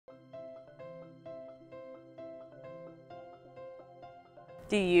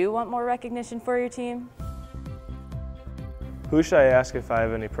Do you want more recognition for your team? Who should I ask if I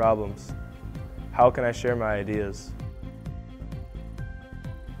have any problems? How can I share my ideas?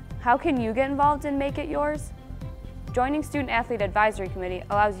 How can you get involved and make it yours? Joining Student Athlete Advisory Committee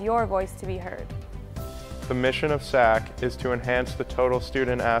allows your voice to be heard. The mission of SAAC is to enhance the total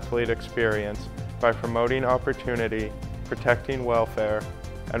student-athlete experience by promoting opportunity, protecting welfare,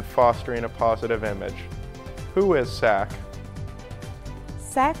 and fostering a positive image. Who is SAAC?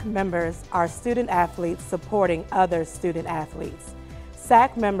 SAAC members are student athletes supporting other student athletes.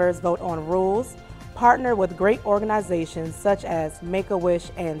 SAAC members vote on rules, partner with great organizations such as Make-A-Wish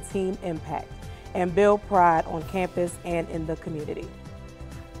and Team Impact, and build pride on campus and in the community.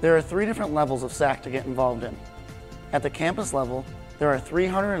 There are 3 different levels of SAAC to get involved in. At the campus level, there are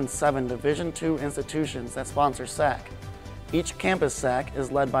 307 Division II institutions that sponsor SAAC. Each campus SAAC is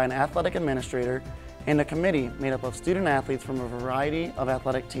led by an athletic administrator and a committee made up of student athletes from a variety of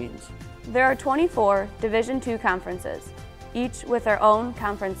athletic teams. There are 24 Division II conferences, each with their own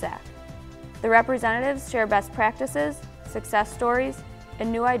conference SAAC. The representatives share best practices, success stories,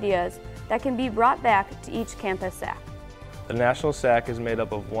 and new ideas that can be brought back to each campus SAAC. The National SAAC is made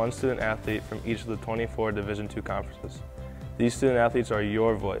up of 1 student athlete from each of the 24 Division II conferences. These student athletes are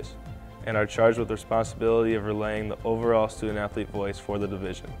your voice and are charged with the responsibility of relaying the overall student athlete voice for the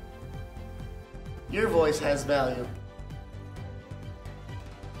division. Your voice has value.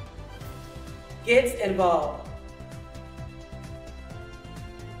 Get involved.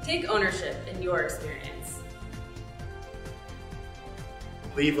 Take ownership in your experience.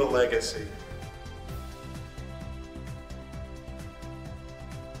 Leave a legacy.